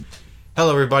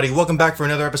Hello, everybody. Welcome back for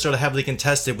another episode of Heavily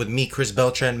Contested with me, Chris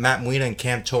Beltran, Matt Muina, and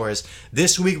Cam Torres.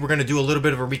 This week, we're going to do a little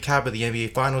bit of a recap of the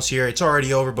NBA Finals here. It's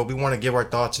already over, but we want to give our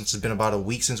thoughts since it's been about a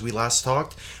week since we last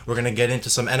talked. We're going to get into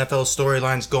some NFL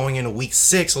storylines going into Week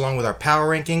 6, along with our power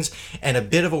rankings, and a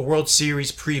bit of a World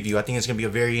Series preview. I think it's going to be a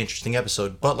very interesting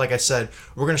episode. But like I said,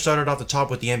 we're going to start it off the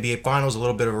top with the NBA Finals, a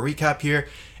little bit of a recap here.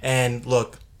 And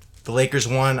look, the Lakers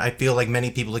won. I feel like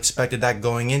many people expected that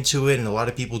going into it, and a lot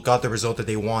of people got the result that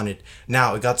they wanted.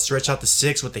 Now, it got stretched out to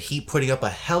 6 with the Heat putting up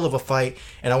a hell of a fight,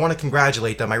 and I want to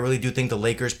congratulate them. I really do think the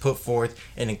Lakers put forth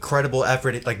an incredible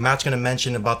effort. Like Matt's going to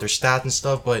mention about their stats and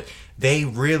stuff, but they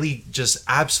really just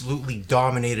absolutely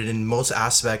dominated in most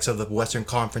aspects of the Western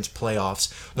Conference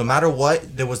playoffs. No matter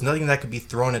what, there was nothing that could be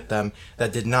thrown at them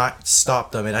that did not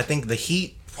stop them, and I think the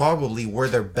Heat probably were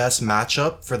their best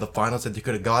matchup for the finals that they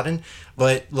could have gotten.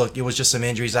 But look, it was just some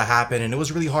injuries that happened, and it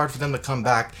was really hard for them to come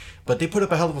back. But they put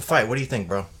up a hell of a fight. What do you think,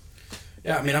 bro?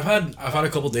 Yeah, I mean, I've had a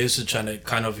couple days to try to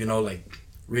kind of,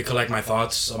 recollect my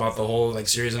thoughts about the whole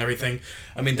series and everything.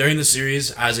 I mean, during the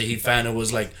series, as a Heat fan, it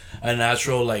was like a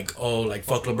natural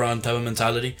fuck LeBron type of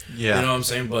mentality. Yeah. You know what I'm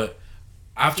saying? But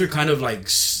after kind of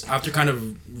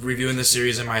reviewing the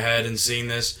series in my head and seeing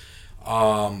this,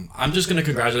 I'm just gonna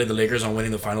congratulate the Lakers on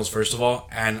winning the finals first of all,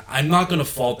 and I'm not gonna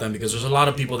fault them because there's a lot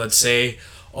of people that say,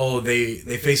 oh, they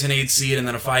face an 8 seed and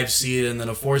then a 5 seed and then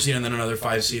a 4 seed and then another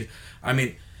 5 seed. I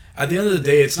mean, at the end of the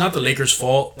day, it's not the Lakers'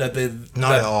 fault that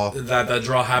that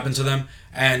draw happened to them.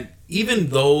 And even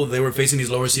though they were facing these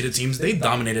lower seeded teams, they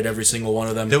dominated every single one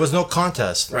of them. There was no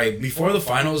contest. Right. Before the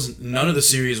finals, none of the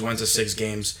series went to 6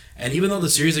 games. And even though the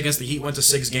series against the Heat went to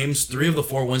 6 games, 3 of the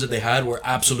 4 wins that they had were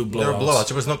absolute blowouts. They were blowouts.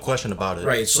 There was no question about it.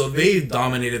 Right. So they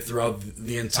dominated throughout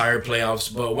the entire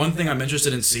playoffs. But one thing I'm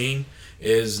interested in seeing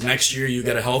is next year you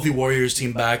get a healthy Warriors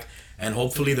team back, and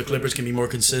hopefully the Clippers can be more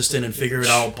consistent and figure it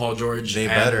out. Paul George and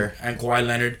Kawhi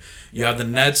Leonard. You have the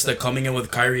Nets that coming in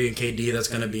with Kyrie and KD. That's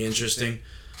going to be interesting.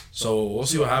 So we'll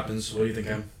see what happens. What do you think,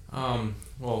 Cam?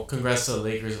 Well, congrats to the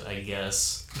Lakers, I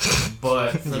guess.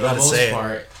 But for the most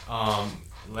part,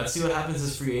 let's see what happens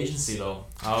this free agency, though.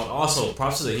 Also,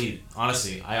 props to the Heat.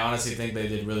 I honestly think they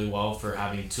did really well for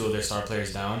having 2 of their star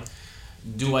players down.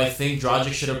 Do I think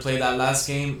Dragic should have played that last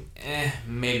game?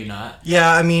 Maybe not.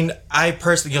 Yeah, I mean, I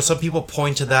personally, some people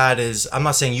point to that as, I'm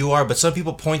not saying you are, but some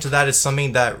people point to that as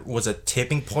something that was a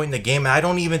tipping point in the game. And I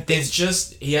don't even think... It's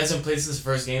just, he hasn't played since the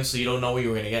first game, so you don't know what you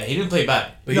were going to get. He didn't play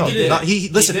bad. But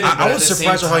listen, I was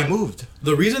surprised at how he moved.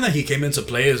 The reason that he came into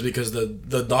play is because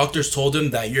the doctors told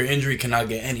him that your injury cannot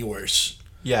get any worse.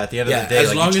 Yeah, at the end of the day,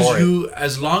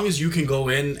 as long as you can go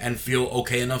in and feel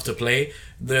okay enough to play,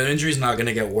 the injury's not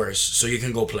gonna get worse, so you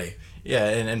can go play. Yeah,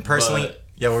 and personally,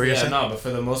 what were you saying? But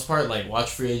for the most part, watch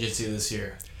free agency this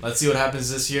year. Let's see what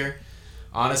happens this year.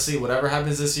 Honestly, whatever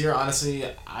happens this year, I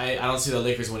don't see the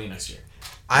Lakers winning next year.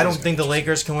 I don't think the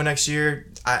Lakers can win next year.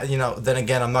 Then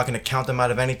again, I'm not going to count them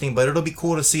out of anything, but it'll be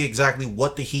cool to see exactly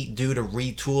what the Heat do to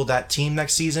retool that team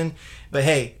next season. But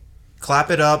hey, clap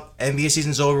it up. NBA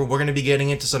season's over. We're going to be getting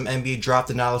into some NBA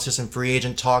draft analysis and free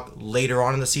agent talk later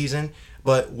on in the season.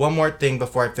 But one more thing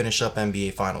before I finish up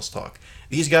NBA Finals talk.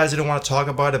 These guys didn't want to talk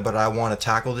about it, but I want to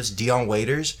tackle this. Dion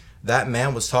Waiters, that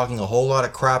man was talking a whole lot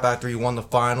of crap after he won the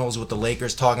finals with the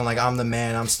Lakers, talking like, I'm the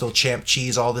man, I'm still champ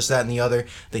cheese, all this, that, and the other.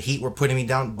 The Heat were putting me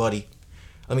down. Buddy,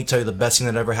 let me tell you, the best thing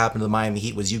that ever happened to the Miami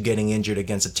Heat was you getting injured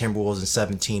against the Timberwolves in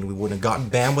 2017. We wouldn't have gotten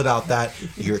banned without that.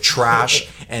 You're trash.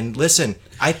 And listen,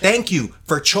 I thank you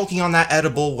for choking on that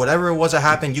edible. Whatever it was that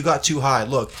happened, you got too high.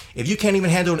 Look, if you can't even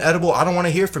handle an edible, I don't want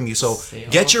to hear from you. So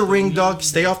get your ring, dog.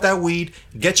 Stay off that weed.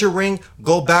 Get your ring.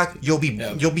 Go back. You'll be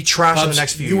trash in the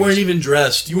next few years. You weren't even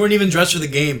dressed. You weren't even dressed for the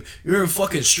game. You were in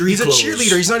fucking street clothes. He's a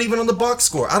cheerleader. He's not even on the box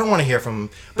score. I don't want to hear from him.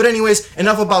 But anyways,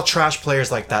 enough about trash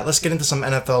players like that. Let's get into some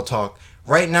NFL talk.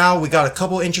 Right now, we got a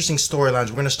couple interesting storylines.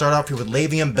 We're going to start off here with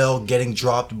Le'Veon Bell getting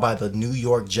dropped by the New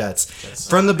York Jets.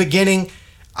 From the beginning,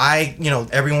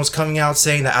 everyone was coming out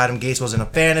saying that Adam Gase wasn't a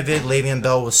fan of it. Le'Veon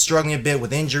Bell was struggling a bit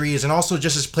with injuries and also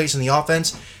just his place in the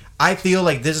offense. I feel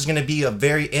like this is going to be a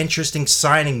very interesting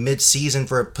signing mid-season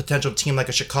for a potential team like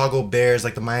a Chicago Bears,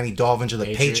 like the Miami Dolphins or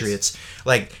the Patriots.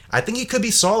 I think he could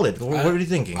be solid. What are you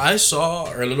thinking? I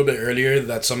saw a little bit earlier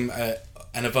that some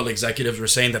NFL executives were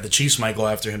saying that the Chiefs might go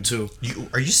after him too.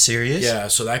 Are you serious? Yeah,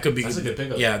 so that could be... That's a good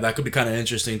pickup. Yeah, that could be kind of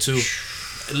interesting too.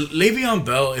 Le'Veon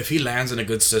Bell, if he lands in a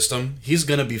good system, he's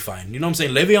going to be fine. You know what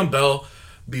I'm saying? Le'Veon Bell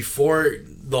before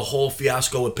the whole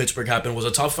fiasco with Pittsburgh happened, was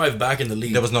a top 5 back in the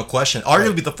league. There was no question.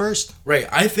 Arguably the first. Right.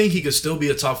 I think he could still be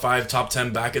a top 5, top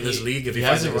 10 back in this league if he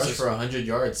hasn't rushed for 100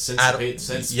 yards since playing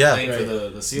for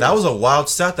the Steelers. That was a wild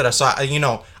stat that I saw.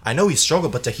 I know he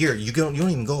struggled, but to hear you don't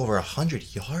even go over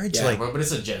 100 yards. Yeah, but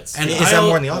it's a Jets. And is that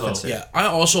more in the offense? Yeah. I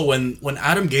also when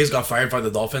Adam Gase got fired by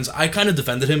the Dolphins, I kind of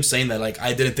defended him, saying that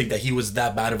I didn't think that he was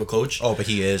that bad of a coach. Oh, but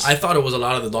he is. I thought it was a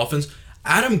lot of the Dolphins.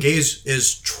 Adam Gase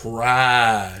is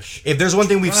trash. If there's one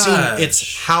thing we've seen,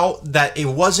 it's how that it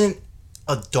wasn't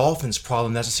a Dolphins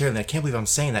problem necessarily. I can't believe I'm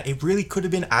saying that. It really could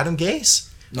have been Adam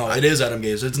Gase. No, it is Adam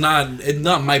Gase. It's not. It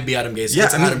not might be Adam Gase. Yeah,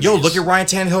 it's Adam Gase. Look at Ryan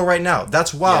Tannehill right now.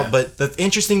 That's wild. Yeah. But the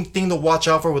interesting thing to watch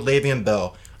out for with Le'Veon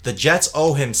Bell, the Jets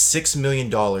owe him $6 million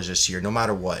this year, no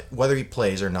matter what, whether he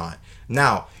plays or not.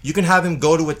 Now, you can have him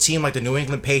go to a team like the New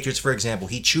England Patriots, for example.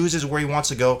 He chooses where he wants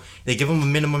to go. They give him a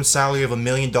minimum salary of $1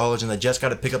 million, and the Jets got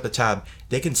to pick up the tab.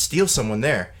 They can steal someone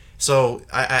there. So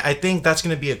I think that's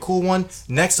going to be a cool one.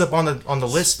 Next up on the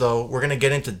list, though, we're going to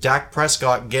get into Dak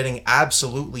Prescott getting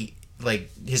absolutely,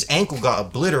 his ankle got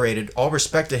obliterated. All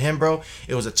respect to him, bro.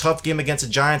 It was a tough game against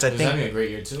the Giants. He was having a great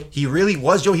year, too. He really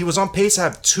was. He was on pace to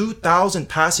have 2,000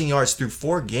 passing yards through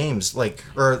 4 games,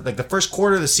 the first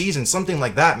quarter of the season, something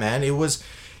like that, man. It was,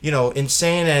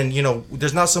 insane. And,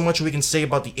 there's not so much we can say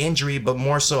about the injury, but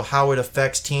more so how it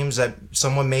affects teams that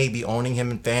someone may be owning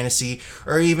him in fantasy.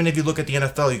 Or even if you look at the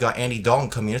NFL, you got Andy Dalton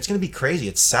coming in. It's going to be crazy.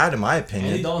 It's sad, in my opinion.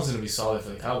 Andy Dalton's going to be solid for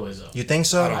the Cowboys, though. You think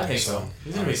so? I think so.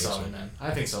 He's going to be solid, man. I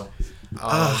think so.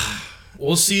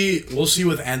 We'll see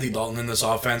with Andy Dalton in this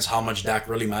offense how much Dak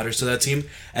really matters to that team.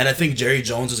 And I think Jerry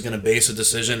Jones is going to base a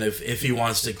decision if he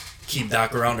wants to keep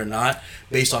Dak around or not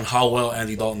based on how well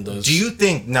Andy Dalton does. Do you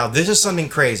think, now this is something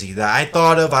crazy that I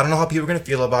thought of, I don't know how people are going to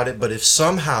feel about it, but if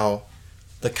somehow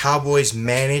the Cowboys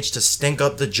manage to stink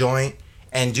up the joint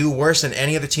and do worse than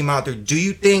any other team out there, do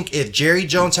you think if Jerry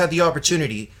Jones had the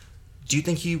opportunity, do you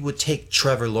think he would take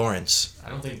Trevor Lawrence? I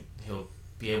don't think he'll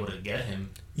be able to get him.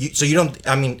 So you don't.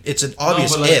 I mean, it's an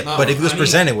obvious but if he was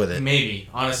presented with it, maybe.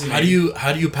 Honestly, how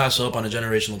do you pass up on a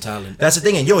generational talent? That's the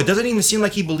thing. And it doesn't even seem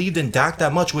like he believed in Dak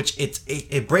that much, which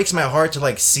it breaks my heart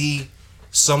to see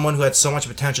someone who had so much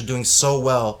potential doing so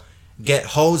well get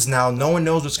hosed now. No one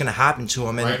knows what's gonna happen to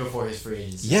him. And right before his free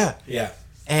agency. Yeah.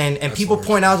 And people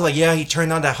point out he turned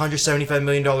down that $175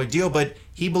 million deal, but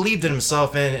he believed in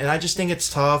himself, and I just think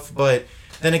it's tough. But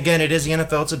then again, it is the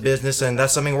NFL, it's a business, and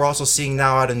that's something we're also seeing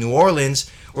now out of New Orleans,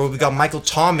 where we got Michael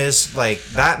Thomas,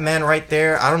 that man right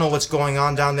there. I don't know what's going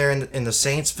on down there in the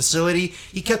Saints facility.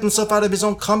 He kept himself out of his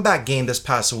own comeback game this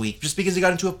past week just because he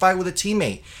got into a fight with a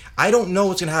teammate. I don't know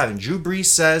what's going to happen. Drew Brees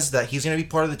says that he's going to be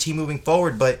part of the team moving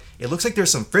forward, but it looks like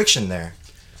there's some friction there.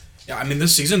 Yeah, I mean,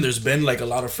 this season there's been a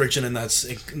lot of friction in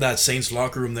that Saints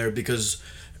locker room there because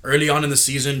early on in the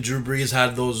season, Drew Brees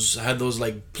had those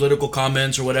political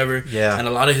comments or whatever. Yeah. And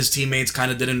a lot of his teammates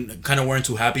kind of weren't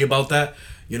too happy about that.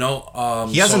 He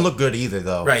hasn't looked good either,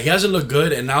 though. Right, he hasn't looked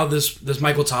good, and now this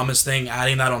Michael Thomas thing,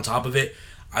 adding that on top of it,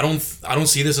 I don't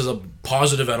see this as a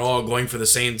positive at all going for the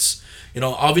Saints.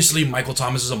 Obviously Michael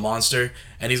Thomas is a monster,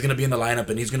 and he's gonna be in the lineup,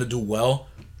 and he's gonna do well.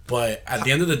 But at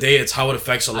the end of the day, it's how it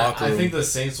affects the locker room. I think the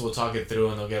Saints will talk it through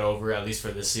and they'll get over it, at least for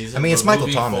this season. I mean, it's Michael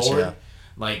Thomas, forward,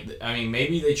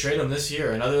 maybe they trade him this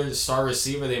year. Another star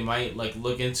receiver they might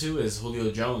look into is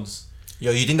Julio Jones.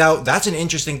 You think that's an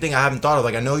interesting thing I haven't thought of.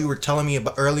 I know you were telling me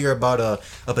earlier about a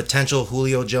potential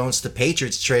Julio Jones to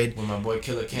Patriots trade. With my boy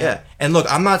Killer Cam. Yeah, and look,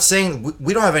 I'm not saying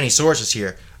we don't have any sources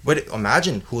here, but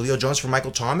imagine Julio Jones for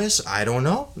Michael Thomas. I don't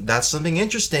know. That's something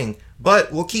interesting.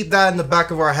 But we'll keep that in the back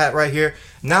of our hat right here.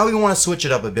 Now we want to switch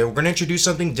it up a bit. We're going to introduce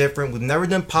something different. We've never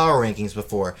done power rankings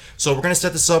before. So we're going to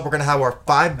set this up. We're going to have our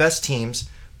 5 best teams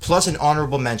plus an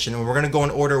honorable mention. And we're going to go in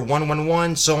order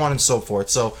 1-1-1, so on and so forth.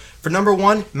 So for number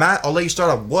 1, Matt, I'll let you start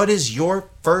off. What is your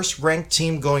first ranked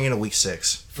team going into week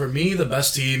 6? For me, the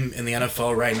best team in the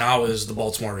NFL right now is the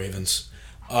Baltimore Ravens.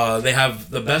 They have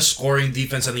the best scoring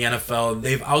defense in the NFL.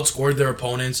 They've outscored their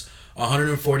opponents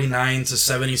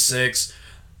 149-76.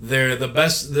 They're the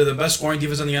best scoring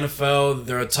defense in the NFL.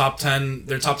 They're top 10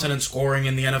 in scoring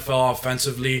in the NFL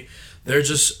offensively. They're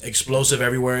just explosive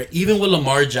everywhere. Even with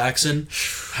Lamar Jackson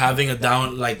having a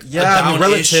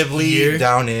relatively year,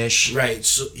 downish. Right.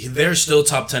 So they're still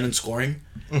top 10 in scoring,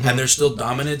 and they're still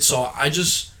dominant. So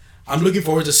I'm looking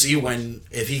forward to see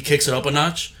if he kicks it up a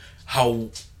notch,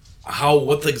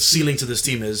 what the ceiling to this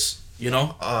team is.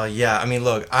 Yeah. I mean,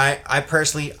 look, I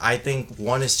personally think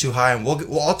 1 is too high, and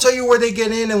I'll tell you where they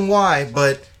get in and why.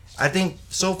 But I think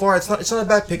so far it's not a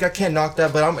bad pick. I can't knock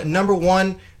that. But I'm number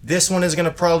 1. This one is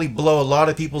gonna probably blow a lot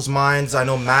of people's minds. I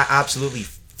know Matt absolutely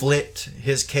flipped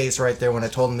his case right there when I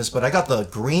told him this, but I got the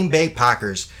Green Bay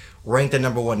Packers ranked at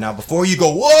number 1. Now, before you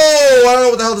go, whoa, I don't know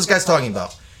what the hell this guy's talking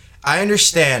about. I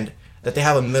understand that they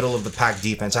have a middle of the pack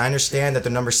defense. I understand that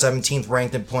they're number 17th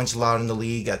ranked in points allowed in the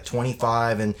league at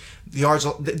 25, and the yards,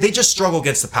 they just struggle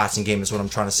against the passing game is what I'm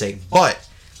trying to say. But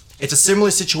it's a similar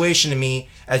situation to me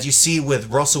as you see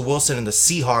with Russell Wilson and the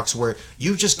Seahawks, where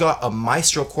you've just got a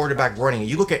maestro quarterback running.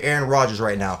 You look at Aaron Rodgers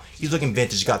right now. He's looking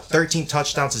vintage. He's got 13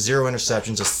 touchdowns to 0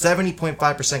 interceptions, a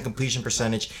 70.5% completion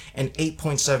percentage, and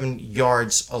 8.7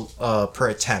 yards per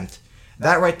attempt.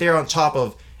 That right there on top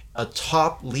of a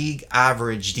top league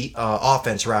average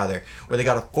offense, where they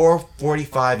got a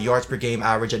 445 yards per game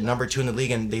average at number 2 in the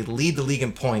league, and they lead the league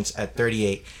in points at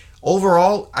 38.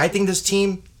 Overall, I think this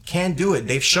team can do it.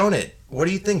 They've shown it. What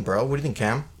do you think, bro? What do you think,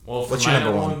 Cam? Well, for my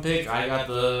number one pick, I got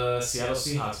the Seattle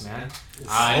Seahawks, man.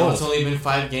 I know it's only been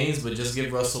 5 games, but just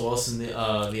give Russell Wilson the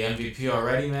MVP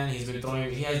already, man.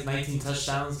 He has 19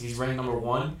 touchdowns. He's ranked number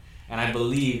 1, and I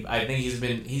think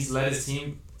he's led his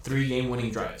team 3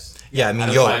 game-winning drives. Yeah, I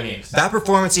mean, that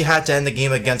performance he had to end the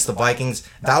game against the Vikings,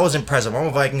 that was impressive. I'm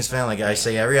a Vikings fan, like I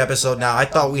say every episode now. I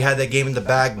thought we had that game in the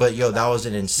bag, but that was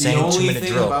an insane 2-minute drill. The only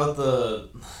thing about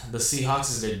the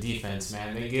Seahawks is their defense,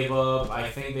 man. They give up, I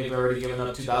think they've already given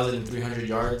up 2,300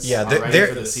 yards already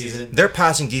for the season. Their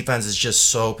passing defense is just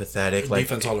so pathetic.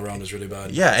 Defense all around is really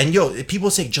bad. Yeah, and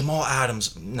people say Jamal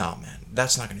Adams. No, man.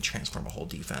 That's not going to transform a whole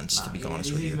defense, to be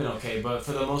honest with you. He's been okay, but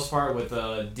for the most part, with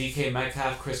DK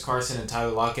Metcalf, Chris Carson, and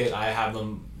Tyler Lockett, I have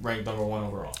them ranked number 1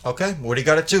 overall. Okay, what do you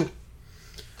got at 2?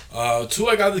 2,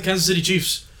 I got the Kansas City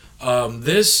Chiefs.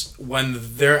 This, when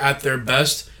they're at their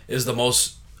best, is the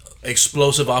most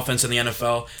explosive offense in the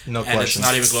NFL. No question. And it's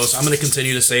not even close. I'm going to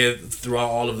continue to say it throughout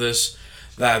all of this,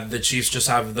 that the Chiefs just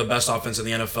have the best offense in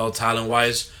the NFL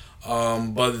talent-wise.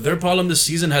 But their problem this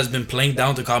season has been playing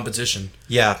down to competition.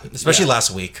 Yeah, especially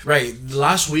last week. Right.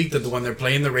 Last week, when they're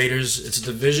playing the Raiders, it's a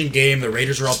division game. The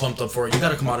Raiders are all pumped up for it. You got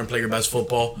to come out and play your best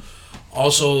football.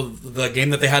 Also, the game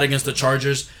that they had against the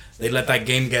Chargers, they let that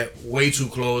game get way too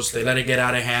close. They let it get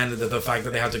out of hand. The fact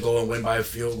that they had to go and win by a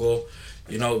field goal.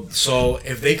 So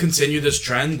if they continue this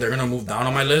trend, they're going to move down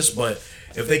on my list. But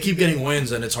if they keep getting wins,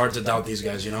 then it's hard to doubt these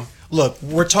guys, Look,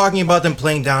 we're talking about them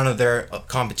playing down to their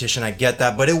competition. I get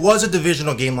that. But it was a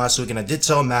divisional game last week, and I did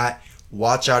tell Matt,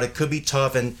 watch out. It could be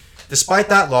tough. And despite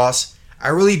that loss, I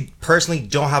really personally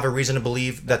don't have a reason to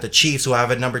believe that the Chiefs, who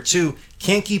have it number 2,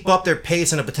 can't keep up their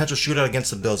pace in a potential shootout against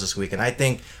the Bills this week. And I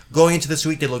think going into this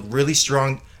week, they look really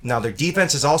strong. Now, their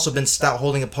defense has also been stout,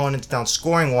 holding opponents down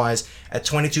scoring-wise at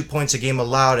 22 points a game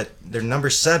allowed. They're number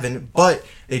 7, but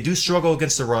they do struggle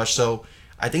against the rush. So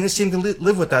I think this team can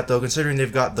live with that, though, considering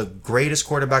they've got the greatest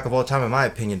quarterback of all time, in my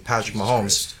opinion, Patrick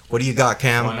Mahomes. What do you got,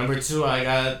 Cam? Well, number 2, I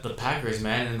got the Packers,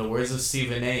 man. In the words of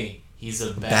Stephen A., he's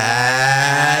a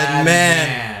bad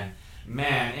man.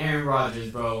 Man, Aaron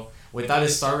Rodgers, bro. Without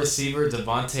his star receiver,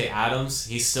 Devontae Adams,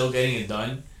 he's still getting it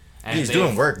done. And he's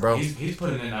doing work, bro. He's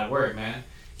putting in that work, man.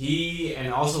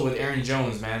 And also with Aaron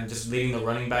Jones, man, just leading the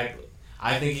running back.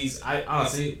 I think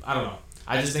honestly, I don't know.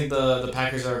 I just think the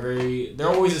Packers are they're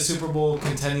always a Super Bowl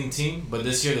contending team, but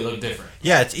this year they look different.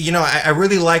 Yeah, I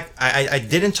really I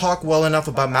didn't talk well enough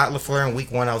about Matt LaFleur in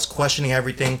week 1. I was questioning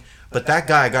everything, but that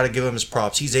guy, I got to give him his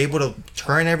props. He's able to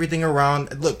turn everything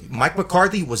around. Look, Mike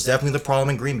McCarthy was definitely the problem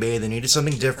in Green Bay. They needed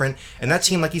something different, and that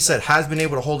team, like he said, has been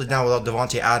able to hold it down without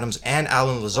Devontae Adams and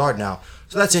Allen Lazard now.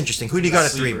 So that's interesting. Who do you got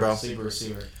at 3, bro? Sleeper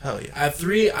receiver. Hell yeah. At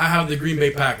 3, I have the Green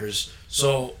Bay Packers.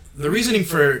 So the reasoning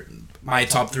for my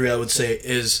top 3, I would say,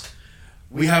 is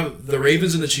we have the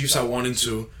Ravens and the Chiefs at 1 and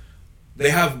 2.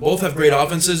 They both have great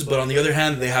offenses, but on the other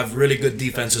hand, they have really good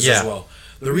defenses as well.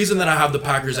 The reason that I have the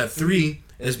Packers at 3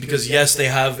 is because, yes, they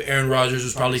have Aaron Rodgers,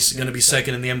 who's probably going to be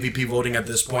second in the MVP voting at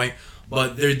this point,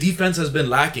 but their defense has been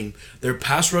lacking. Their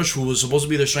pass rush, who was supposed to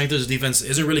be their strength of this defense,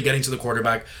 isn't really getting to the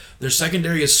quarterback. Their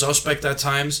secondary is suspect at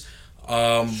times.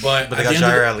 But they got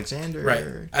Jair Alexander. Right.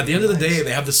 At the end of the day,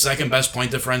 they have the second best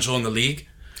point differential in the league.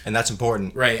 And that's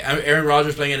important. Right. Aaron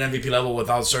Rodgers playing at MVP level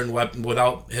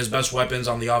without his best weapons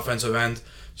on the offensive end.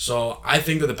 So I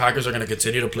think that the Packers are going to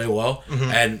continue to play well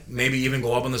and maybe even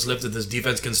go up on this lift if this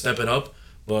defense can step it up.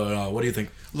 But what do you think?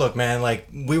 Look, man,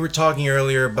 we were talking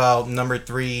earlier about number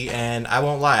 3, and I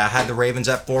won't lie, I had the Ravens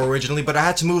at 4 originally, but I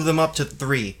had to move them up to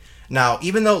 3. Now,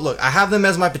 even though, look, I have them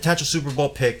as my potential Super Bowl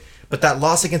pick, but that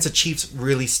loss against the Chiefs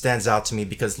really stands out to me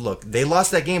because, look, they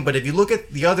lost that game, but if you look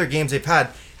at the other games they've had,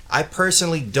 I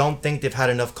personally don't think they've had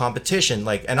enough competition.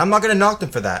 And I'm not going to knock them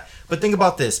for that. But think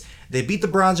about this. They beat the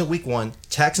Browns in week 1,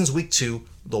 Texans week 2,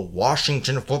 the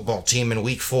Washington football team in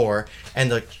week 4, and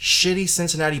the shitty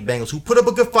Cincinnati Bengals, who put up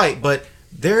a good fight, but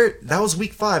that was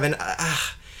week 5. And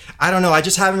I don't know. I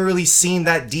just haven't really seen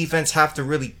that defense have to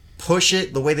really push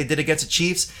it the way they did against the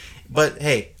Chiefs. But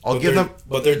hey, I'll give them.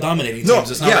 But they're dominating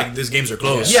teams. It's not like these games are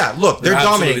close. Yeah, look, they're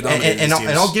dominating. And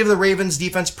teams. I'll give the Ravens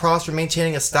defense props for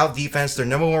maintaining a stout defense. They're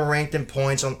number one ranked in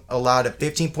points allowed at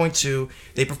 15.2.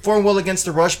 They perform well against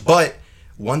the rush, but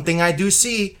one thing I do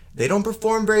see, they don't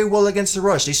perform very well against the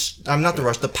rush.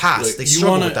 The pass. Look, they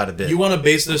struggle with that a bit. You want to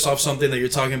base this off something that you're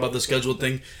talking about, the schedule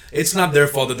thing. It's not their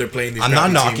fault that they're playing these I'm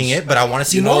not knocking teams. it, but I want to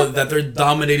see more. more. That they're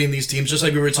dominating these teams, just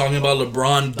like we were talking about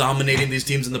LeBron dominating these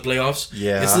teams in the playoffs.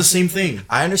 Yeah. It's the same thing.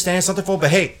 I understand it's not their fault,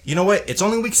 but hey, you know what? It's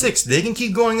only week 6. They can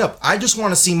keep going up. I just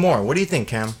want to see more. What do you think,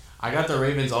 Cam? I got the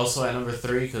Ravens also at number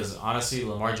 3 because honestly,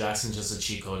 Lamar Jackson's just a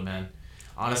cheat code, man.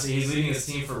 Honestly, he's leading his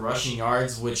team for rushing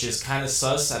yards, which is kind of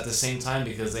sus at the same time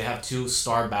because they have 2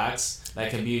 star backs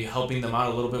that can be helping them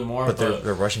out a little bit more. But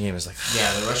their rushing game is like...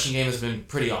 Yeah, the rushing game has been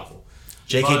pretty awful.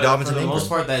 J.K. Dobbins for and the Ingram. most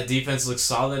part, that defense looks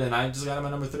solid, and I just got him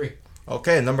at number 3.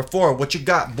 Okay, number 4. What you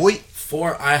got, boy?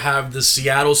 4, I have the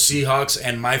Seattle Seahawks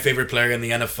and my favorite player in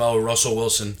the NFL, Russell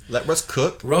Wilson. Let Russ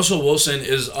cook. Russell Wilson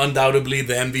is undoubtedly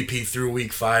the MVP through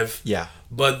week 5. Yeah.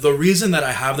 But the reason that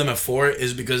I have them at 4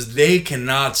 is because they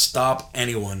cannot stop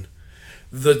anyone.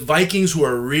 The Vikings, who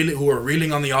are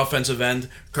reeling on the offensive end,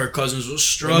 Kirk Cousins was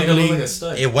struggling.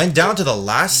 It went down to the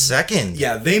last second.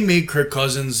 Yeah, they made Kirk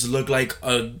Cousins look like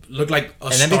a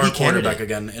star quarterback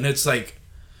again, and it's like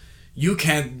you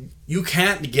can't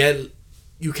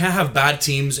have bad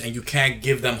teams and you can't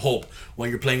give them hope when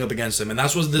you're playing up against them, and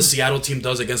that's what this Seattle team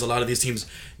does against a lot of these teams.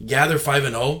 Yeah, they're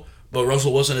 5-0, but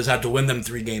Russell Wilson has had to win them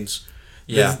 3 games.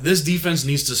 Yeah, this defense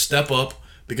needs to step up.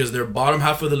 Because they're bottom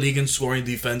half of the league in scoring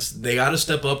defense. They got to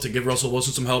step up to give Russell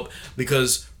Wilson some help.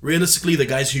 Because realistically, the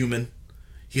guy's human.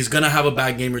 He's going to have a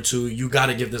bad game or two. You got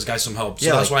to give this guy some help. So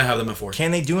that's why I have them at 4.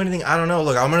 Can they do anything? I don't know.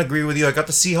 Look, I'm going to agree with you. I got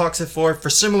the Seahawks at 4 for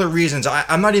similar reasons.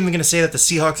 I'm not even going to say that the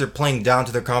Seahawks are playing down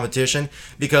to their competition.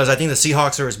 Because I think the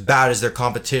Seahawks are as bad as their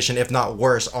competition, if not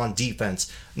worse, on defense.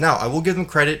 Now, I will give them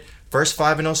credit. First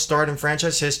 5-0 start in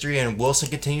franchise history. And Wilson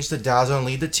continues to dazzle and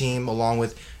lead the team along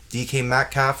with DK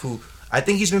Metcalf, who... I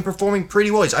think he's been performing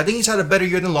pretty well. I think he's had a better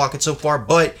year than Lockett so far,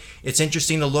 but it's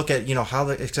interesting to look at, how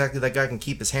exactly that guy can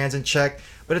keep his hands in check.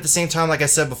 But at the same time, like I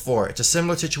said before, it's a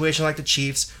similar situation like the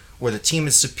Chiefs, where the team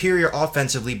is superior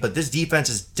offensively, but this defense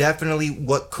is definitely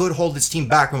what could hold this team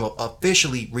back from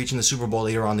officially reaching the Super Bowl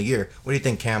later on in the year. What do you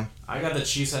think, Cam? I got the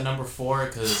Chiefs at number 4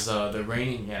 because the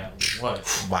reigning... Yeah,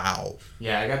 what? Wow.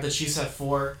 Yeah, I got the Chiefs at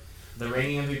 4. The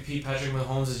reigning MVP, Patrick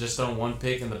Mahomes, has just thrown 1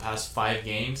 pick in the past 5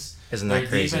 games. Isn't that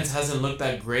crazy? Their defense hasn't looked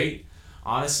that great,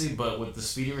 honestly, but with the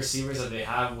speedy receivers that they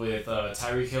have with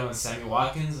Tyreek Hill and Sammy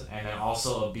Watkins, and then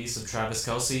also a beast of Travis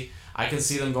Kelce, I can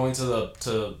see them going to the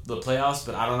playoffs,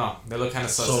 but I don't know. They look kind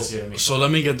of sus this year to me. So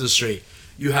let me get this straight.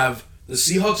 You have the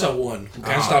Seahawks at 1, who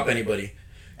can't stop anybody.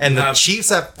 And the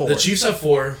Chiefs at 4. The Chiefs at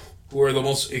 4, who are the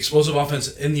most explosive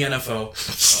offense in the NFL.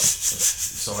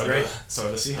 So are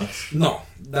the Seahawks. No,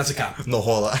 that's a cap. No,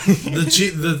 hold on.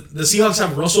 The Seahawks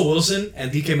have Russell Wilson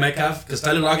and DK Metcalf because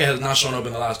Tyler Lockett has not shown up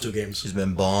in the last 2 games. He's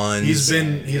been buns. He's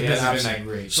been absent. That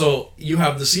great. So you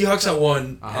have the Seahawks at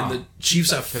 1 and the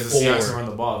Chiefs at 4. Because the Seahawks run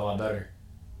the ball a lot better.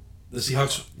 The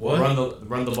Seahawks what?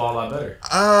 Run the ball a lot better.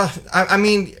 I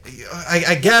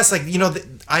guess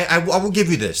I will give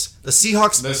you this. The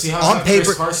Seahawks on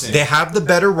paper they have the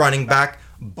better running back,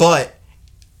 but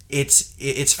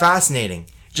it's fascinating.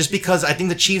 Just because I think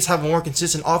the Chiefs have a more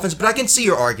consistent offense, but I can see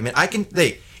your argument.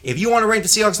 If you want to rank the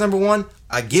Seahawks number 1,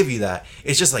 I give you that.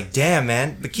 It's just like, damn,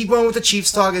 man. But keep going with the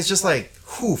Chiefs talk. It's just like,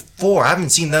 4. I haven't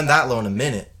seen them that low in a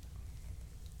minute.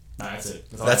 Nah, that's it.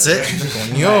 That's it?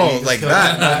 Like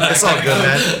that. It's all good,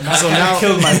 man. So now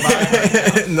killed my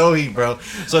vibe. No heat, bro.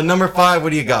 So number 5,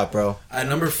 what do you got, bro? At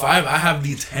number 5, I have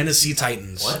the Tennessee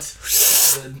Titans. What?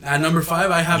 At number 5,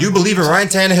 I have... You believe in Ryan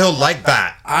Tannehill like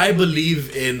that? I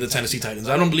believe in the Tennessee Titans.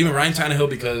 I don't believe in Ryan Tannehill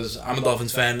because I'm a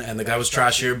Dolphins fan and the guy was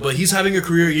trash here, but he's having a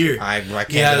career year. I can't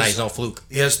deny he's no fluke.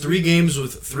 He has 3 games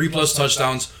with 3+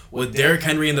 touchdowns with Derrick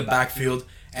Henry in the backfield,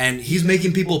 and he's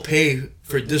making people pay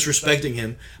for disrespecting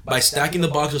him by stacking the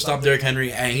box to stop Derrick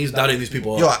Henry, and he's doubting these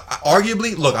people.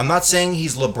 Arguably, look, I'm not saying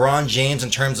he's LeBron James in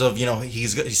terms of,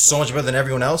 he's so much better than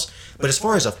everyone else, but as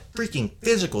far as a freaking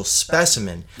physical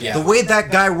specimen, the way that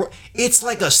guy, it's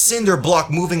like a cinder block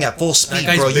moving at full speed,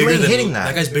 bro. You ain't hitting that.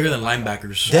 That guy's bigger than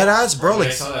linebackers. Dead ass, bro.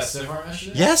 Like, saw that stiff arm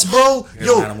yesterday? Yes, bro.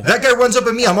 That guy runs up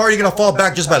at me. I'm already going to fall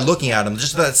back just by looking at him.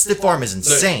 Just that stiff arm is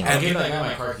insane. I'll give that guy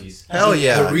my car keys. Hell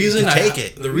yeah. The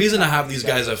reason I have these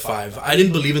guys at 5, I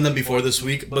didn't believe in them before this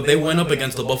week, but they went up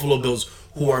against the Buffalo Bills,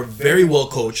 who are very well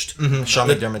coached. Sean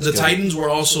McDermott's the Titans were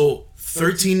also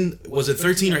 13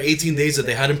 or 18 days that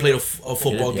they hadn't played a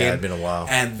football game. Yeah, it'd been a while.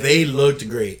 And they looked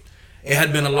great. It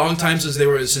had been a long time since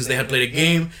they had played a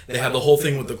game. They had the whole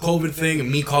thing with the COVID thing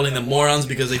and me calling them morons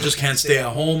because they just can't stay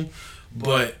at home.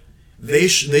 But they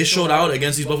showed out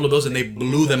against these Buffalo Bills and they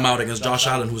blew them out against Josh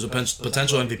Allen, who's a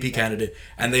potential MVP candidate,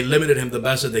 and they limited him the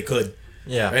best that they could.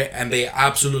 Yeah. Right? And they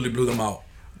absolutely blew them out.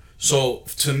 So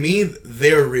to me,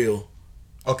 they're real.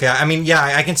 Okay, I mean, yeah,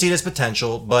 I can see this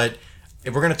potential, but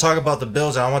if we're going to talk about the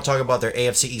Bills, I want to talk about their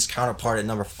AFC East counterpart at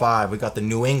number 5. We got the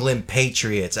New England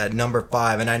Patriots at number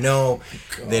 5. And I know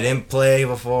they didn't play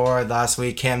before last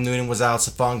week. Cam Newton was out,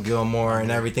 Stephon Gilmore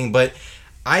and everything. But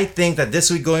I think that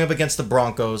this week going up against the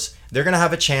Broncos, they're going to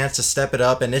have a chance to step it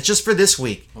up. And it's just for this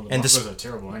week. Well, the Broncos are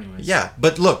terrible anyways. Yeah,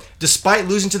 but look, despite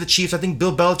losing to the Chiefs, I think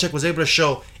Bill Belichick was able to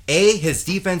show, A, his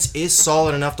defense is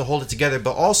solid enough to hold it together.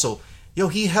 But also,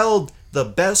 he held the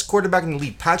best quarterback in the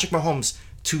league, Patrick Mahomes,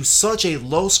 to such a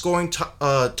low scoring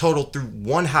total through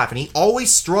one half, and he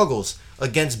always struggles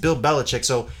against Bill Belichick.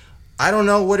 So I don't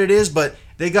know what it is, but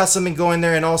they got something going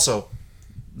there. And also,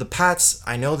 the Pats,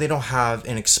 I know they don't have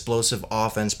an explosive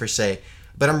offense per se,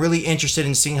 but I'm really interested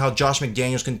in seeing how Josh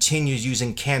McDaniels continues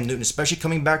using Cam Newton, especially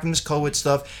coming back from this COVID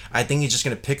stuff. I think he's just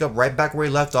going to pick up right back where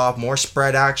he left off, more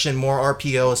spread action, more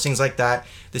RPOs, things like that.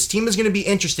 This team is going to be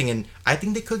interesting, and I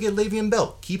think they could get LeVeon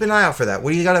Bell. Keep an eye out for that.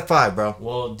 What do you got at 5, bro?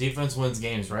 Well, defense wins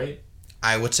games, right?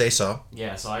 I would say so.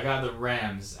 Yeah, so I got the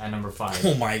Rams at number 5.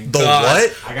 Oh my god. The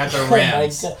what? I got the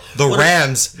Rams. The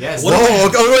Rams. Yes. Whoa,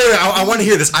 wait. I want to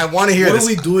hear this. What are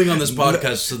we doing on this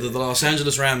podcast? So the Los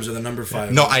Angeles Rams are the number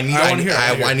 5. No, I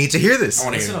need to hear this. I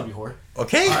want to Listen hear up, you whore.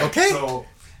 Okay, All right, okay. So,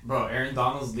 bro, Aaron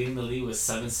Donald's leading the league with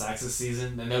 7 sacks this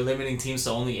season, and they're limiting teams to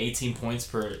only 18 points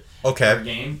per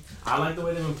game. I like the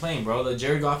way they've been playing, bro. The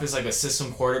Jared Goff is like a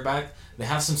system quarterback. They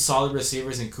have some solid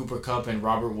receivers in Cooper Kupp and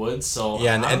Robert Woods, so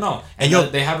I don't know. And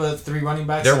they have a 3 running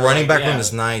backs. Their running back room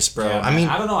is nice, bro. Yeah, I mean,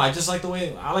 I don't know. I just like the way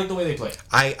they play.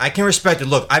 I can respect it.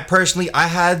 Look, I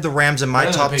had the Rams in my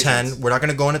top 10. We're not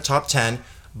going to go in the top 10,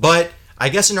 but I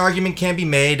guess an argument can be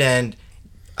made, and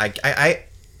I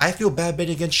feel bad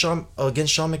betting against Sean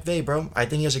McVay, bro. I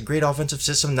think he has a great offensive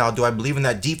system. Now, do I believe in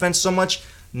that defense so much?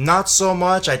 Not so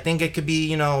much. I think it could be,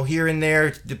 here and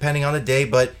there, depending on the day.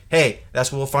 But hey,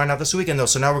 that's what we'll find out this weekekend, though.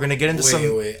 So now we're gonna get into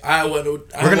we're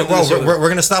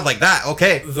gonna stop like that.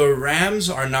 Okay. The Rams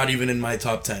are not even in my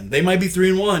top 10. They might be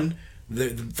 3-1.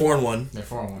 They're 4-1. They're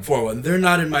 4-1. 4-1. They're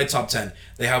not in my top 10.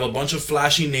 They have a bunch of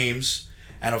flashy names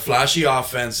and a flashy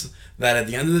offense that at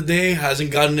the end of the day hasn't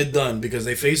gotten it done because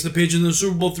they faced the Patriots in the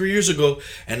Super Bowl 3 years ago,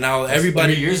 and now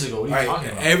everybody 3 years ago. What are you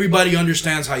talking about? Everybody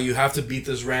understands how you have to beat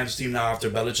this Rams team now after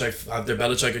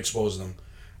Belichick exposed them,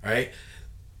 right?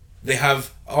 They have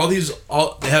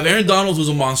they have Aaron Donald, who's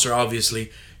a monster,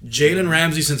 obviously. Jalen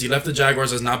Ramsey, since he left the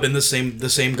Jaguars, has not been the same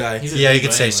guy. Yeah, you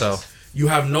could say so. You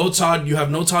have no Todd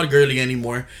Gurley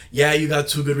anymore. Yeah, you got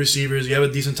 2 good receivers. You have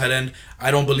a decent tight end.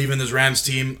 I don't believe in this Rams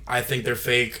team. I think they're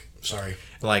fake. Sorry.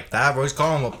 Like that, bro. He's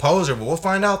calling him a poser, but we'll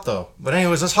find out though. But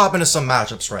anyways, let's hop into some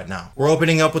matchups right now. We're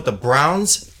opening up with the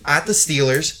Browns at the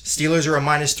Steelers. Steelers are a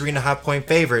 -3.5 point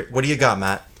favorite. What do you got,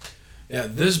 Matt? Yeah,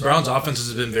 this Browns offense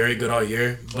has been very good all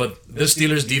year, but this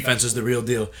Steelers defense is the real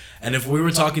deal. And if we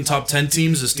were talking top 10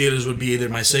 teams, the Steelers would be either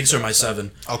my 6 or my 7.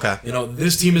 Okay.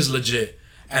 This team is legit.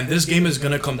 And this game is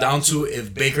going to come down to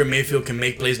if Baker Mayfield can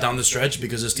make plays down the stretch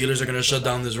because the Steelers are going to shut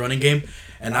down this running game.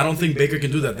 And I don't think Baker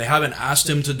can do that. They haven't asked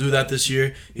him to do that this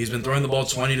year. He's been throwing the ball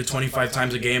 20 to 25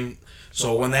 times a game.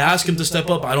 So when they ask him to step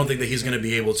up, I don't think that he's going to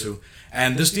be able to.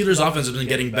 And this Steelers offense has been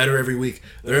getting better every week.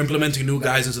 They're implementing new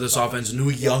guys into this offense, new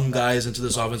young guys into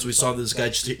this offense. We saw this guy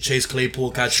Chase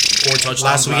Claypool catch 4 touchdowns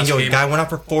last week. The guy went up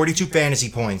for 42 fantasy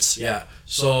points. Yeah.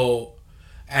 So...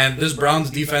 And this Browns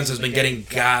defense has been getting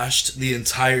gashed the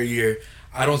entire year.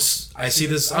 I don't see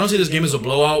this game as a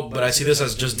blowout, but I see this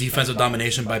as just defensive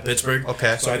domination by Pittsburgh.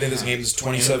 Okay. So I think this game is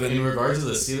 27. In regards to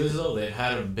the Steelers, though, they've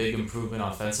had a big improvement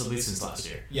offensively since last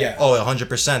year. Yeah. Oh,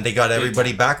 100%. They got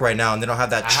everybody back right now, and they don't have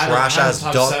that trash ass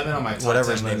duck,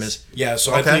 whatever his name is. Yeah.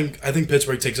 So okay. I think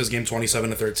Pittsburgh takes this game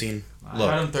 27-13. Look,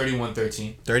 I got them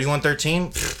 31-13.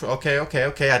 31-13.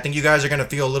 Okay. I think you guys are gonna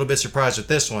feel a little bit surprised with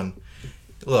this one.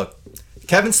 Look.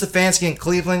 Kevin Stefanski in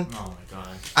Cleveland. Oh my god.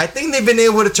 I think they've been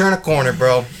able to turn a corner,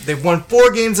 bro. They've won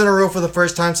 4 games in a row for the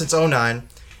first time since 2009.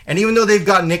 And even though they've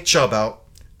got Nick Chubb out,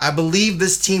 I believe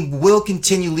this team will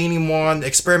continue leaning more on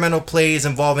experimental plays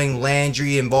involving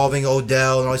Landry, involving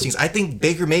Odell, and all these things. I think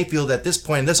Baker Mayfield at this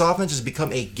point in this offense has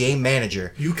become a game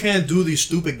manager. You can't do these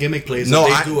stupid gimmick plays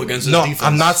that they do against this defense.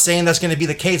 I'm not saying that's going to be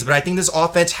the case, but I think this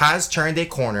offense has turned a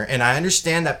corner, and I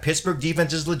understand that Pittsburgh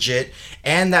defense is legit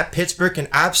and that Pittsburgh can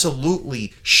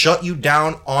absolutely shut you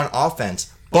down on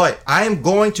offense. But I am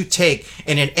going to take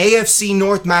in an AFC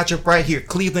North matchup right here.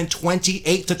 Cleveland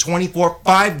 28-24,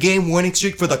 5-game winning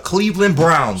streak for the Cleveland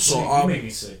Browns. So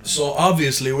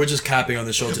obviously we're just capping on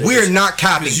the show today. We're not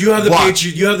capping. You have the Patriots.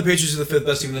 You have the Patriots as the 5th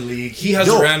best team in the league. He has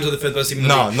the Rams as the 5th best team in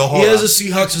the league. Hold he on. has the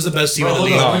Seahawks as the best team in the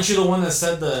league. Weren't you the one that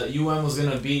said the UM was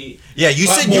gonna beat? Yeah, you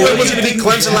said UM was going to beat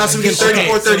Clemson last week in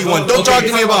 34-31. Don't talk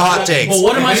to me about hot takes. But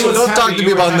what am I supposed? Don't talk to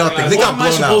me about nothing. They got blown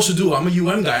out. What am I supposed to do? I'm a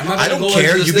UM guy. I'm not. I Gonna don't go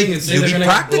care. into You this be thing and say they're gonna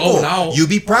practical. get blown out. You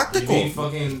be practical.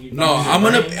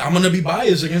 I'm gonna be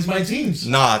biased against my teams.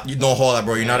 Nah, you don't hold that,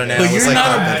 bro. You're not an analyst. But you're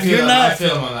not. I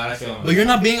feel him on that. But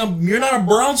you're not a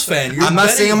Browns fan. I'm not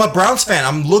saying I'm a Browns fan.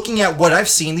 I'm looking at what I've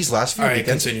seen these last few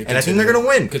weekends, and I think they're gonna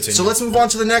win. So let's move on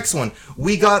to the next one.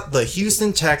 We got the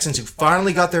Houston Texans, who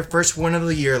finally got their first win of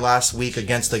the year last week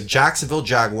against the Jacksonville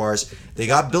Jaguars. They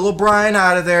got Bill O'Brien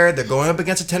out of there. They're going up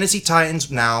against the Tennessee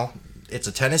Titans now. It's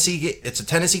a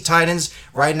Tennessee Titans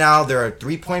right now. They're a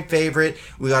 3-point favorite.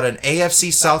 We got an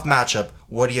AFC South matchup.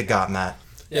 What do you got, Matt?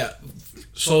 Yeah.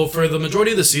 So for the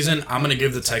majority of the season, I'm gonna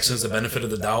give the Texans the benefit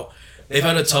of the doubt. They've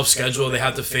had a tough schedule. They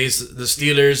have to face the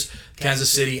Steelers, Kansas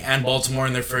City, and Baltimore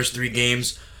in their first 3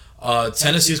 games.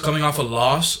 Tennessee's coming off a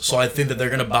loss, so I think that they're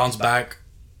gonna bounce back.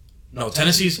 No,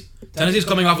 Tennessee's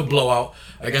coming off a blowout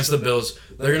against the Bills.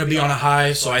 They're gonna be on a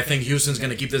high, so I think Houston's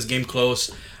gonna keep this game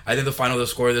close. I think the final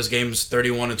score of this game is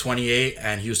 31-28,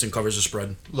 and Houston covers the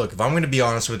spread. Look, if I'm gonna be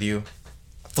honest with you,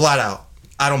 flat out,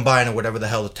 I don't buy into whatever the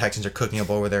hell the Texans are cooking up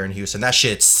over there in Houston. That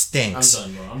shit stinks. I'm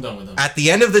done, bro. I'm done with them. At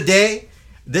the end of the day,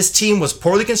 this team was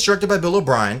poorly constructed by Bill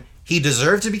O'Brien. He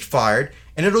deserved to be fired,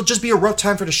 and it'll just be a rough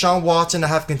time for Deshaun Watson to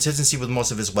have consistency with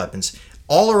most of his weapons.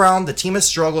 All around, the team has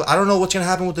struggled. I don't know what's going to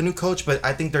happen with the new coach, but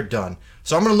I think they're done.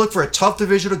 So I'm going to look for a tough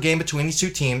divisional game between these two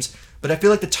teams, but I feel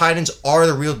like the Titans are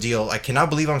the real deal. I cannot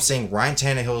believe I'm saying Ryan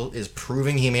Tannehill is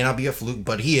proving he may not be a fluke,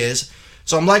 but he is.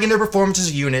 So I'm liking their performance as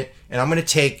a unit, and I'm going to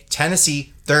take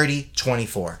Tennessee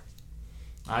 30-24.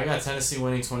 I got Tennessee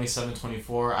winning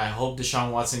 27-24. I hope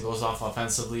Deshaun Watson goes off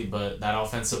offensively, but that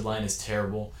offensive line is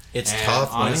terrible. It's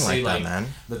tough winning like that, man.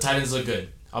 The Titans look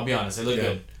good. I'll be honest. They look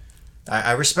good.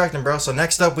 I respect them, bro. So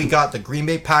next up, we got the Green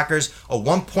Bay Packers, a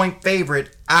 1-point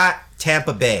favorite at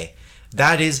Tampa Bay.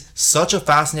 That is such a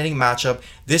fascinating matchup.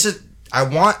 I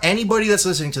want anybody that's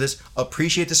listening to this,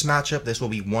 appreciate this matchup. This will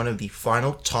be one of the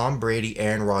final Tom Brady,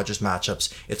 Aaron Rodgers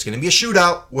matchups. It's going to be a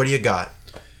shootout. What do you got?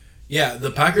 Yeah,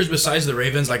 the Packers, besides the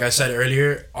Ravens, like I said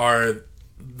earlier, are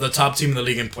the top team in the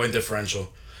league in point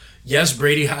differential. Yes,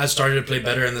 Brady has started to play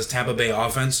better in this Tampa Bay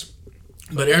offense,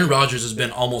 but Aaron Rodgers has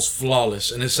been almost flawless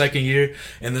in his second year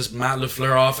in this Matt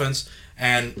LaFleur offense.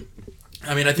 And,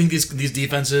 I mean, I think these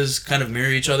defenses kind of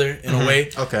mirror each other in a way.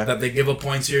 Okay. That they give up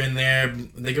points here and there.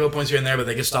 They give up points here and there, but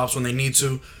they get stops when they need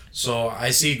to. So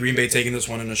I see Green Bay taking this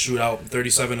one in a shootout,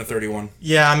 37-31.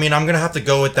 Yeah, I mean, I'm going to have to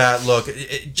go with that. Look,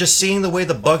 just seeing the way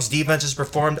the Bucs defense has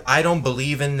performed, I don't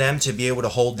believe in them to be able to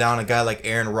hold down a guy like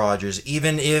Aaron Rodgers,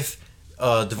 even if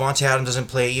Devontae Adams doesn't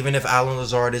play, even if Alan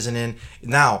Lazard isn't in.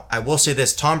 Now, I will say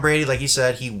this, Tom Brady, like he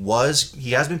said, he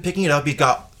has been picking it up. He's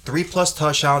got 3+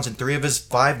 touchdowns in 3 of his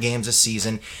 5 games this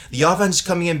season. The offense is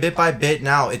coming in bit by bit.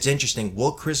 Now, it's interesting.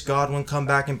 Will Chris Godwin come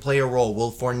back and play a role?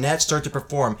 Will Fournette start to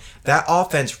perform? That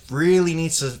offense really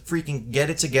needs to freaking get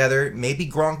it together. Maybe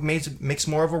Gronk makes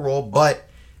more of a role, but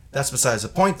that's besides the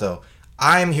point, though.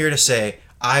 I am here to say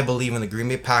I believe in the Green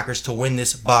Bay Packers to win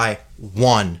this by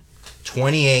 1.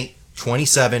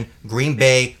 28-27. Green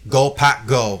Bay, go Pack,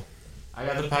 go. I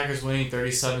got the Packers winning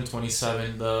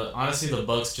 37-27. Honestly, the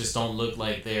Bucs just don't look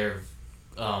like they're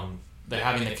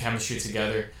having the chemistry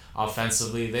together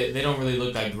offensively. They don't really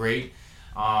look that great.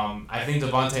 I think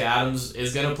Devontae Adams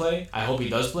is gonna play. I hope he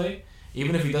does play.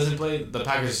 Even if he doesn't play, the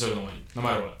Packers are still gonna win, no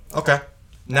matter what. Okay.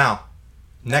 Now,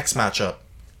 next matchup: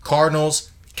 Cardinals,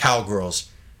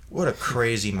 Cowgirls. What a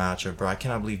crazy matchup, bro! I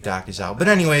cannot believe Dak is out. But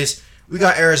anyways, we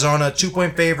got Arizona,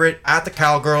 2-point favorite at the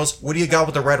Cowgirls. What do you got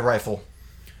with the Red Rifle?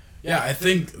 Yeah, I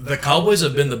think the Cowboys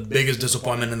have been the biggest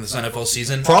disappointment in this NFL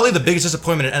season. Probably the biggest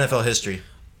disappointment in NFL history.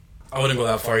 I wouldn't go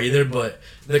that far either, but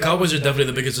the Cowboys are definitely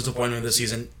the biggest disappointment this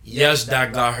season. Yes,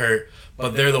 Dak got hurt,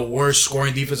 but they're the worst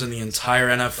scoring defense in the entire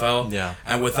NFL. Yeah.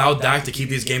 And without Dak to keep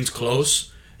these games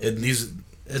close,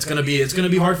 it's gonna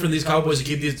be hard for these Cowboys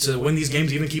to win these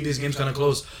games, even keep these games kind of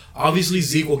close. Obviously,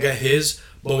 Zeke will get his,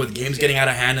 but with games getting out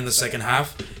of hand in the second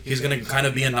half, he's gonna kind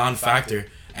of be a non-factor.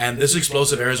 And this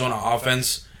explosive Arizona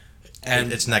offense.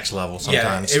 And it's next level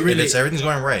sometimes. Yeah, everything's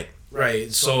going right.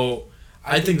 Right. So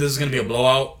I think this is going to be a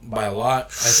blowout by a lot.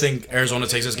 I think Arizona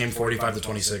takes this game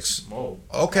 45-26. Whoa.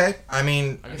 Okay. I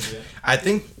mean, I can see that. I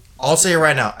think I'll say it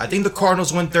right now. I think the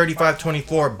Cardinals win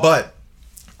 35-24, but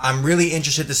I'm really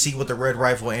interested to see what the Red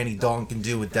Rifle Andy Dalton can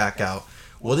do with Dak out.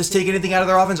 Will this take anything out of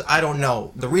their offense? I don't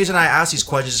know. The reason I ask these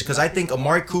questions is because I think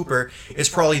Amari Cooper is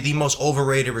probably the most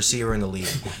overrated receiver in the league.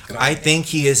 I think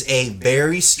he is a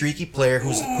very streaky player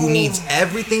who needs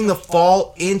everything to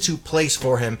fall into place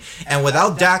for him. And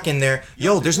without Dak in there,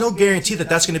 there's no guarantee that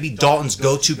that's going to be Dalton's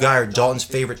go-to guy or Dalton's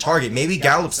favorite target. Maybe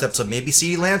Gallup steps up. Maybe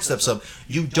CeeDee Lamb steps up.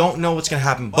 You don't know what's going to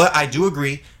happen. But I do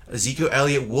agree, Ezekiel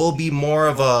Elliott will be more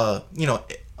of a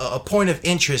point of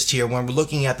interest here when we're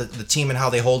looking at the team and how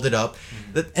they hold it up.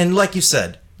 And like you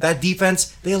said, that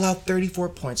defense, they allowed 34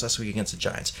 points last week against the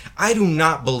Giants. I do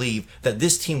not believe that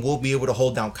this team will be able to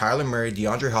hold down Kyler Murray,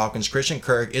 DeAndre Hopkins, Christian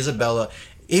Kirk, Isabella,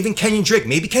 even Kenyon Drake.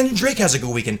 Maybe Kenyon Drake has a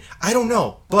good weekend. I don't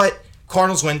know. But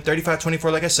Cardinals win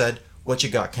 35-24, like I said. What you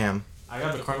got, Cam? I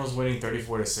got the Cardinals winning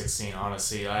 34-16,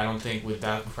 honestly. I don't think with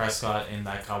Dak Prescott in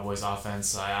that Cowboys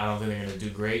offense, I don't think they're going to do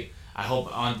great. I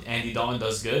hope Andy Dalton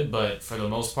does good, but for the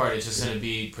most part, it's just going to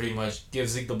be pretty much give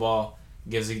Zeke the ball,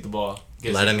 give Zeke the ball,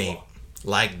 give Let Zeke him the eat. ball.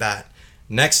 Like that.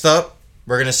 Next up,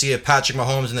 we're going to see if Patrick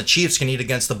Mahomes and the Chiefs can eat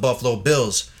against the Buffalo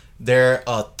Bills. They're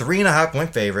a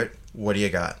 3.5-point favorite. What do you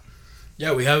got?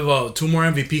 Yeah, we have two more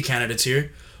MVP candidates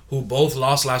here who both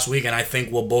lost last week and I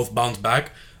think will both bounce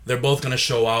back. They're both going to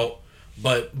show out,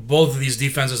 but both of these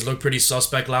defenses looked pretty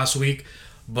suspect last week.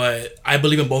 But I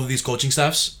believe in both of these coaching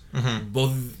staffs. Mm-hmm.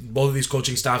 Both of these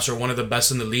coaching staffs are one of the best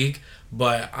in the league.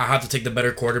 But I have to take the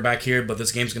better quarterback here. But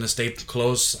this game's going to stay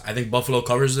close. I think Buffalo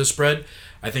covers this spread.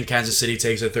 I think Kansas City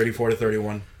takes it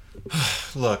 34-31.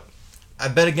 Look, I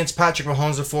bet against Patrick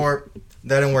Mahomes before.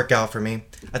 That didn't work out for me.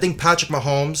 I think Patrick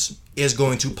Mahomes is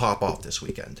going to pop off this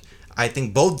weekend. I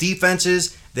think both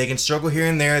defenses, they can struggle here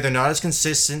and there. They're not as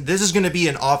consistent. This is going to be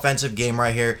an offensive game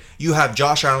right here. You have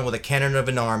Josh Allen with a cannon of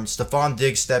an arm. Stephon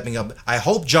Diggs stepping up. I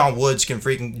hope John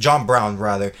Brown,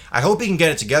 I hope he can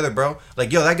get it together, bro.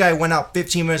 Like, that guy went out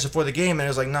 15 minutes before the game and it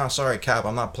was like, nah, sorry, Cap,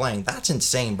 I'm not playing. That's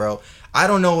insane, bro. I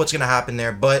don't know what's going to happen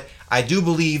there, but I do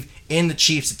believe in the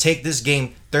Chiefs to take this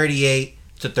game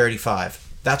 38-35.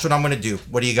 That's what I'm going to do.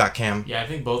 What do you got, Cam? Yeah, I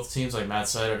think both teams, like Matt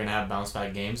said, are going to have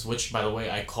bounce-back games, which, by the way,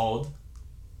 I called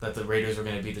that the Raiders were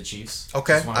going to beat the Chiefs.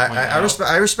 Okay,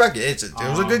 I respect it. It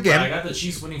was a good game. I got the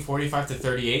Chiefs winning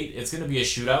 45-38. It's going to be a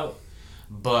shootout,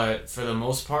 but for the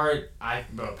most part,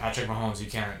 Patrick Mahomes, you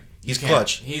can't. He's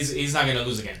clutch. He's not going to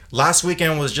lose again. Last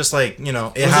weekend was just like,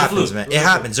 it happens, man. It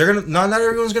happens. Not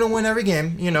everyone's going to win every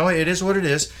game. It is what it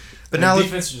is. But now the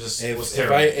defense was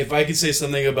terrible. If I could say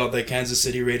something about the Kansas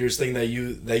City Raiders thing that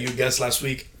you guessed last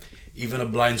week, even a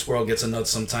blind squirrel gets a nut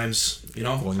sometimes,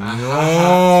 No,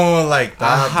 like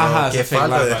that, bro. Que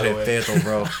falta de respeto,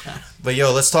 bro. But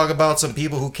let's talk about some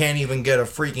people who can't even get a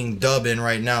freaking dub in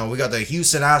right now. We got the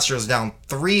Houston Astros down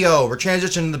 3-0. We're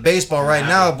transitioning to baseball right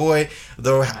now, boy.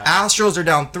 The Astros are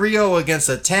down 3-0 against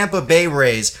the Tampa Bay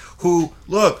Rays, who,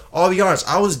 look, I'll be honest,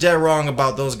 I was dead wrong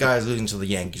about those guys losing to the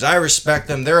Yankees. I respect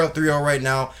them. They're up 3-0 right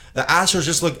now. The Astros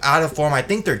just look out of form. I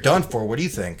think they're done for. What do you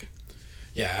think?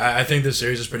 Yeah, I think this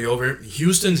series is pretty over.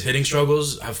 Houston's hitting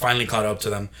struggles have finally caught up to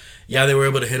them. Yeah, they were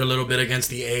able to hit a little bit against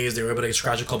the A's. They were able to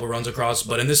scratch a couple runs across.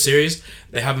 But in this series,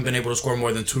 they haven't been able to score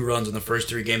more than 2 runs in the first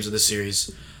 3 games of the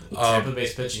series. Tampa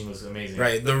Bay's pitching was amazing.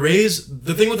 Right.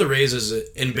 The thing with the Rays is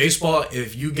in baseball,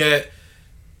 if you get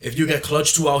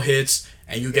clutch 2-out hits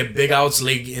and you get big outs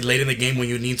late in the game when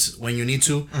you need to,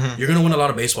 mm-hmm. you're going to win a lot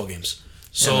of baseball games.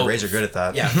 So the Rays are good at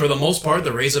that. Yeah, for the most part,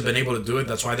 the Rays have been able to do it.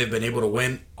 That's why they've been able to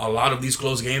win a lot of these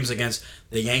close games against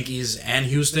the Yankees and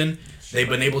Houston. They've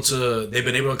been able to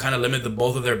kind of limit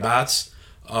both of their bats.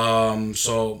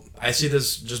 So I see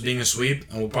this just being a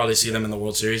sweep, and we'll probably see them in the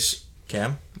World Series.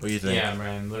 Cam, what do you think? Yeah,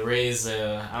 man, the Rays.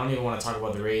 I don't even want to talk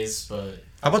about the Rays, but.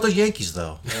 How about the Yankees,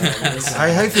 though? How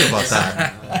do you feel about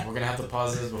that? We're going to have to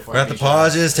pause this before. We're going to have to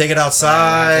pause this, take it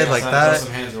outside, like that. Throw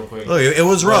some hands real quick. Look, it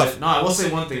was rough. No, I will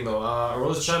say one thing, though.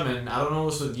 Rose Chapman, I don't know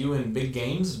what's with you in big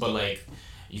games, but,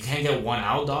 you can't get 1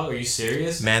 out, dog? Are you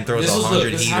serious? Man throws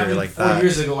 100 heater like that. 4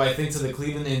 years ago, I think, to the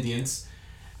Cleveland Indians.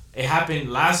 It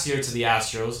happened last year to the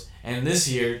Astros, and this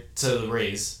year to the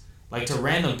Rays. To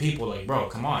random people, bro,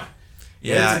 come on.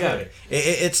 Yeah,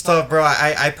 it's tough, bro.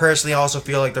 I personally also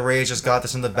feel like the Rays just got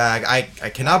this in the bag. I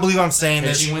cannot believe I'm saying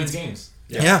this. Pitching wins games.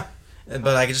 Yeah,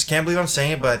 but I just can't believe I'm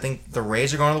saying it. But I think the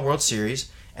Rays are going to the World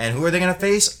Series. And who are they going to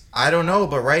face? I don't know.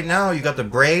 But right now, you got the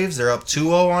Braves. They're up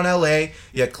 2-0 on LA.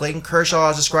 You got Clayton Kershaw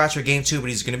as a scratch for Game 2, but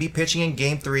he's going to be pitching in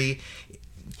Game 3.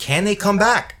 Can they come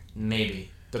back?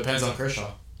 Maybe. Depends on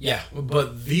Kershaw. Yeah,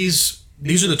 but these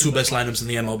are the 2 best lineups in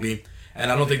the MLB. And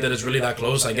I don't think that it's really that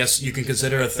close. I guess you can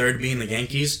consider a third being the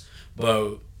Yankees.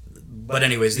 But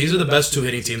anyways, these are the best 2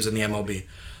 hitting teams in the MLB.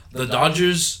 The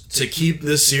Dodgers, to keep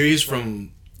this series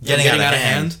from getting out of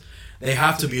hand, they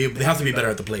have to be better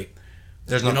at the plate.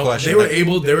 There's no question. They were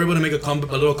able to make a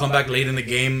little comeback late in the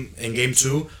game in game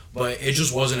 2, but it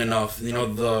just wasn't enough.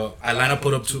 The Atlanta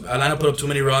put up too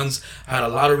many runs, had a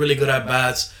lot of really good at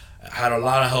bats, had a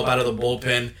lot of help out of the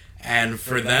bullpen, and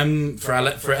for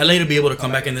LA to be able to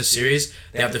come back in this series,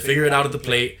 they have to figure it out at the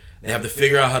plate. They have to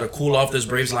figure out how to cool off this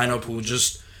Braves lineup who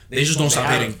just don't stop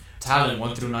hitting. Talent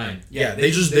 1 through 9. Yeah,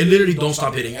 they literally don't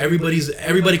stop hitting.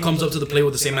 Everybody comes up to the plate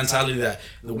with the same mentality that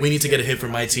we need to get a hit from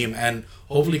my team, and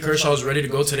hopefully Kershaw is ready to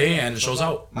go today and it shows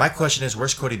out. My question is,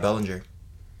 where's Cody Bellinger?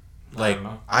 Like,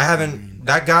 I haven't.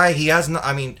 That guy, he has not.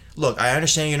 I mean, look, I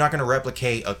understand you're not going to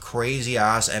replicate a crazy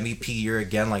ass MVP year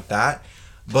again like that,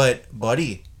 but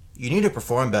buddy, you need to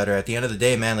perform better at the end of the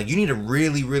day, man. Like, you need to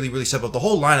really, really, really step up the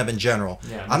whole lineup in general.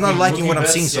 Yeah, I'm not liking what I'm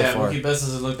seeing so far. Mookie Betts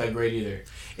doesn't look that great either.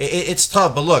 It's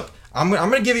tough, but look, I'm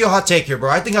going to give you a hot take here,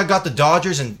 bro. I think I got the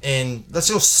Dodgers in let's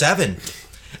go 7.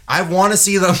 I want to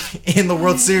see them in the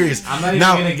World Series. I'm not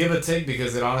even going to give a take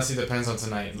because it honestly depends on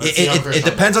tonight. It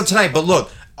depends on tonight, but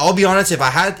look, I'll be honest, if I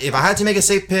had to make a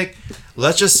safe pick,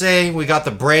 let's just say we got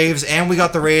the Braves and we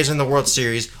got the Rays in the World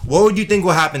Series. What would you think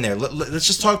will happen there? Let's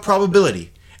just talk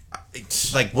probability.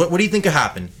 Like, what do you think could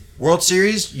happen? World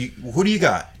Series? Who do you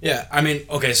got? Yeah, I mean,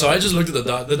 okay, so I just looked at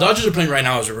the Dodgers are playing right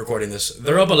now as we're recording this.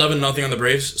 They're up 11-0 on the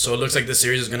Braves, so it looks like this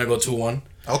series is going to go 2-1.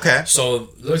 Okay. So,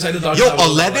 it looks like the Dodgers... Yo,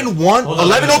 11-1?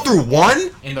 11-0 through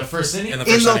 1? In the first inning? In the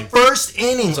first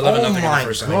inning. It's 11-0 oh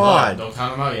my God. Don't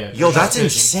count them out yet. Yo, that's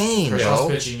insane, Kershaw's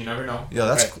pitching, you never know. Yo,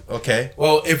 that's... Right. Okay.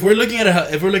 Well, if we're looking at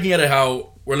it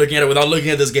without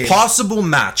looking at this game. Possible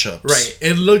matchups. Right.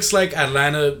 It looks like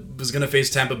Atlanta is going to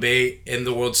face Tampa Bay in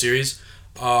the World Series.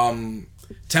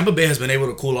 Tampa Bay has been able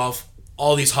to cool off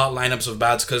all these hot lineups of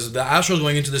bats because the Astros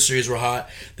going into the series were hot.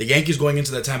 The Yankees going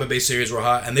into the Tampa Bay series were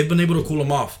hot, and they've been able to cool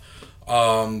them off.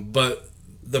 But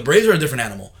the Braves are a different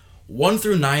animal. 1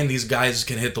 through 9, these guys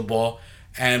can hit the ball,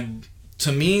 and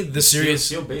to me, this series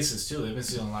steal bases too. They've been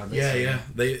stealing a lot of bases. Yeah.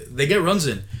 They get runs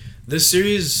in. This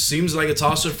series seems like a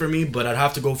toss-up for me, but I'd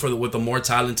have to go with a more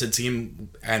talented team,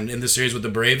 and in the series with the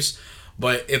Braves.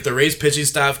 But if the Rays pitching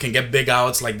staff can get big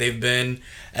outs like they've been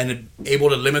and able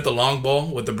to limit the long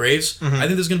ball with the Braves, I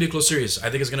think this is going to be a close series.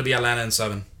 I think it's going to be Atlanta in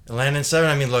 7. Atlanta in 7?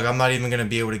 I mean, look, I'm not even going to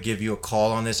be able to give you a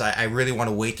call on this. I really want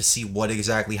to wait to see what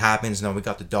exactly happens. No, we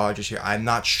got the Dodgers here. I'm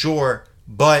not sure,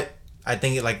 but I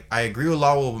think I agree with a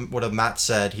lot with what Matt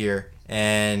said here.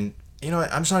 And, you know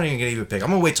what? I'm just not even going to give you a pick. I'm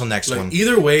going to wait till next one.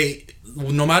 Either way,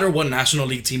 no matter what National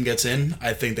League team gets in,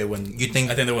 I think they win. I think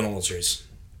they win the World Series.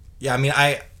 Yeah, I mean,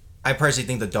 I personally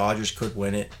think the Dodgers could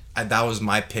win it. That was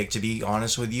my pick, to be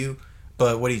honest with you.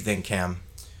 But what do you think, Cam?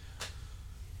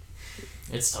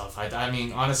 It's tough. I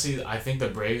mean, honestly, I think the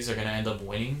Braves are going to end up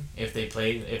winning if they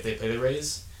play the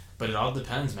Rays. But it all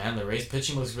depends, man. The Rays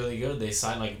pitching looks really good.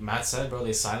 Like Matt said, bro,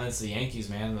 they silenced the Yankees,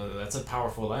 man. That's a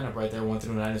powerful lineup right there, 1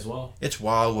 through 9 as well. It's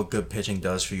wild what good pitching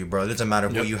does for you, bro. It doesn't matter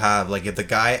who you have. Like, if the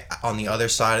guy on the other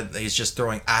side is just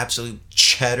throwing absolute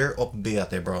cheddar, be out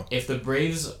there, bro. If the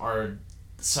Braves are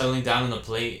settling down on the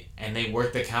plate and they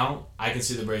work the count, I can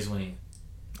see the Braves winning.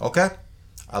 Okay.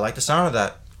 I like the sound of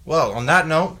that. Well, on that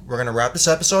note, we're going to wrap this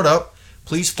episode up.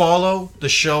 Please follow the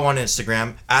show on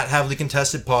Instagram at Heavily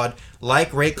Contested Pod.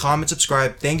 Like, rate, comment,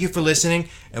 subscribe. Thank you for listening,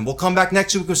 and we'll come back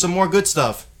next week with some more good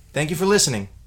stuff. Thank you for listening.